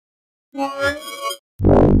Hey,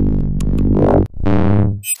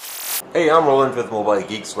 I'm Roland with Mobile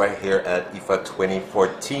Geeks right here at IFA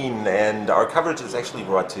 2014, and our coverage is actually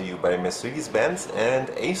brought to you by Mercedes-Benz and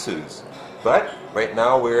ASUS. But right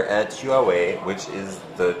now we're at Huawei, which is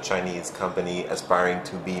the Chinese company aspiring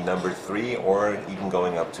to be number 3 or even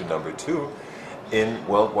going up to number 2 in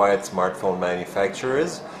worldwide smartphone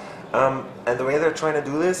manufacturers. And the way they're trying to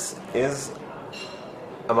do this is,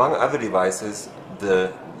 among other devices,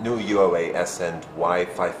 the new Huawei Ascend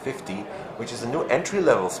Y550, which is a new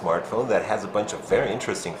entry-level smartphone that has a bunch of very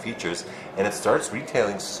interesting features, and it starts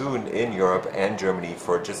retailing soon in Europe and Germany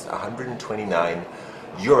for just 129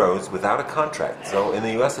 euros without a contract. So in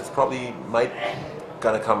the US it's probably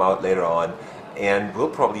gonna come out later on, and we'll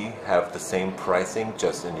probably have the same pricing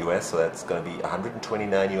just in US, so that's going to be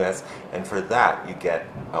 129 US, and for that you get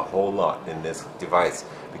a whole lot in this device,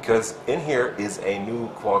 because in here is a new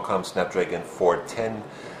Qualcomm Snapdragon 410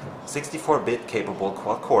 64-bit capable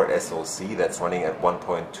quad-core SoC that's running at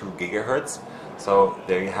 1.2 gigahertz. So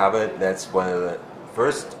there you have it. That's one of the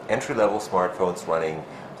first entry-level smartphones running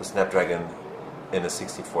the Snapdragon in a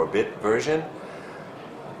 64-bit version.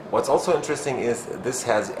 What's also interesting is this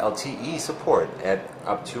has LTE support at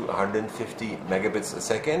up to 150 megabits a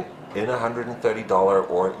second in a $130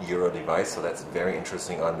 or Euro device, so that's very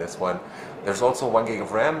interesting on this one. There's also 1 gig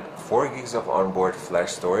of RAM, 4 gigs of onboard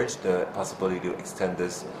flash storage. The possibility to extend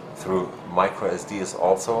this through micro SD is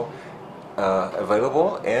also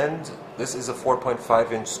available, and this is a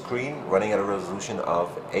 4.5-inch screen running at a resolution of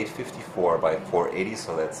 854 by 480,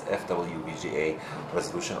 so that's FWVGA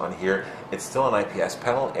resolution on here. It's still an IPS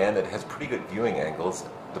panel, and it has pretty good viewing angles.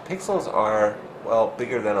 The pixels are, well,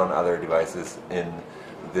 bigger than on other devices in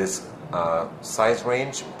this size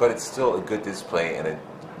range, but it's still a good display, and you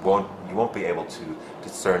won't be able to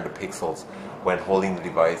discern the pixels when holding the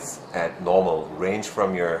device at normal range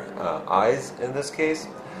from your eyes in this case.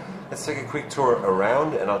 Let's take a quick tour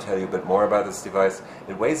around and I'll tell you a bit more about this device.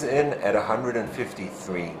 It weighs in at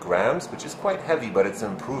 153 grams, which is quite heavy, but it's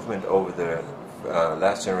an improvement over the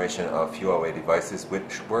last generation of Huawei devices,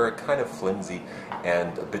 which were kind of flimsy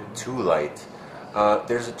and a bit too light.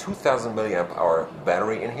 There's a 2000 milliamp hour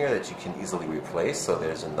battery in here that you can easily replace, so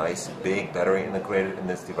there's a nice big battery integrated in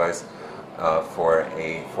this device. For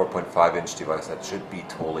a 4.5-inch device, that should be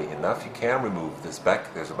totally enough. You can remove this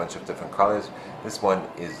back. There's a bunch of different colors. This one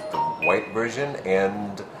is the white version,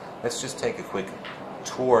 and let's just take a quick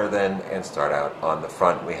tour then and start out on the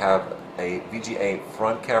front. We have a VGA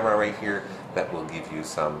front camera right here that will give you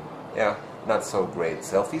some, not so great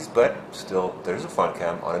selfies, but still there's a front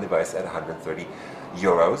cam on a device at 130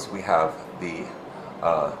 euros. We have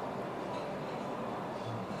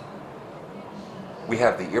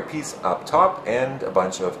the earpiece up top and a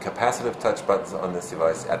bunch of capacitive touch buttons on this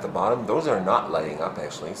device at the bottom. Those are not lighting up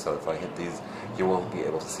actually, so if I hit these you will be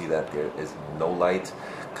able to see that there is no light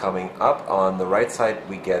coming up. On the right side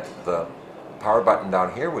we get the power button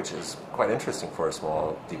down here, which is quite interesting for a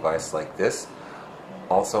small device like this.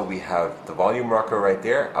 Also we have the volume rocker right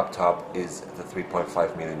there. Up top is the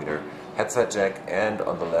 3.5mm headset jack, and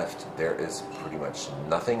on the left there is pretty much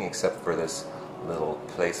nothing except for this little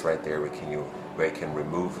place right there where you can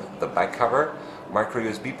remove the back cover, micro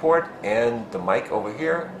USB port, and the mic over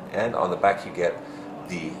here. And on the back you get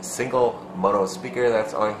the single mono speaker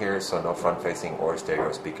that's on here, so no front facing or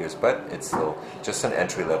stereo speakers, but it's still just an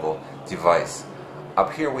entry-level device.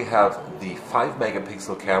 Up here we have the 5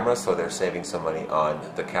 megapixel camera, so they're saving some money on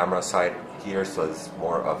the camera side here, so it's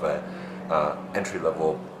more of a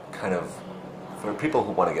entry-level kind of for people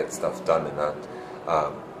who want to get stuff done and not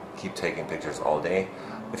keep taking pictures all day.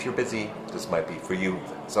 If you're busy, this might be for you.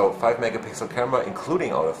 So 5 megapixel camera,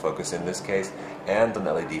 including autofocus in this case, and an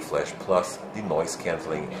LED flash, plus the noise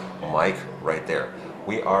cancelling mic right there.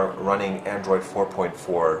 We are running Android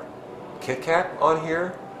 4.4 KitKat on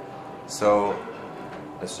here, so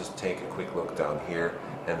let's just take a quick look down here,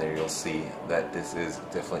 and there you'll see that this is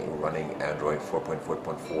definitely running Android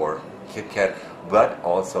 4.4.4 KitKat, but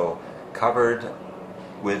also covered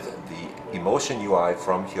with the Emotion UI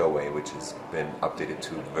from Huawei, which has been updated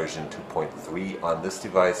to version 2.3 on this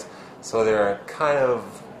device. So they're kind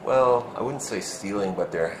of, well, I wouldn't say stealing,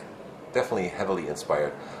 but they're definitely heavily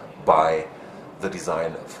inspired by the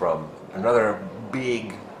design from another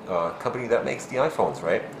big company that makes the iPhones,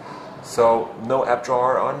 right? So no app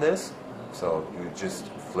drawer on this, so you just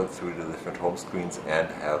flip through the different home screens and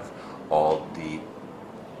have all the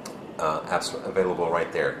apps available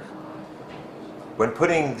right there. When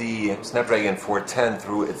putting the Snapdragon 410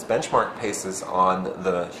 through its benchmark paces on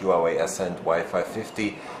the Huawei Ascend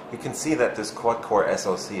Y550, you can see that this quad-core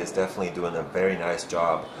SoC is definitely doing a very nice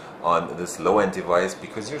job on this low-end device,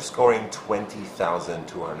 because you're scoring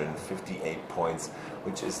 20,258 points,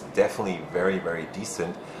 which is definitely very, very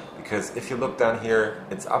decent. Because if you look down here,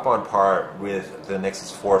 it's up on par with the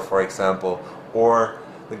Nexus 4, for example, or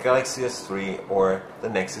the Galaxy S3 or the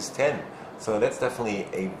Nexus 10. So that's definitely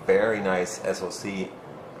a very nice SoC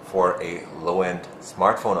for a low-end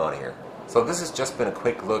smartphone on here. So this has just been a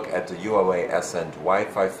quick look at the Huawei Ascend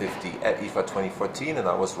Y550 at IFA 2014, and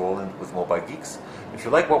I was Roland with Mobile Geeks. If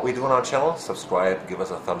you like what we do on our channel, subscribe, give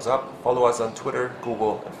us a thumbs up, follow us on Twitter,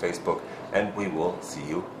 Google and Facebook, and we will see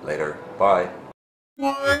you later. Bye.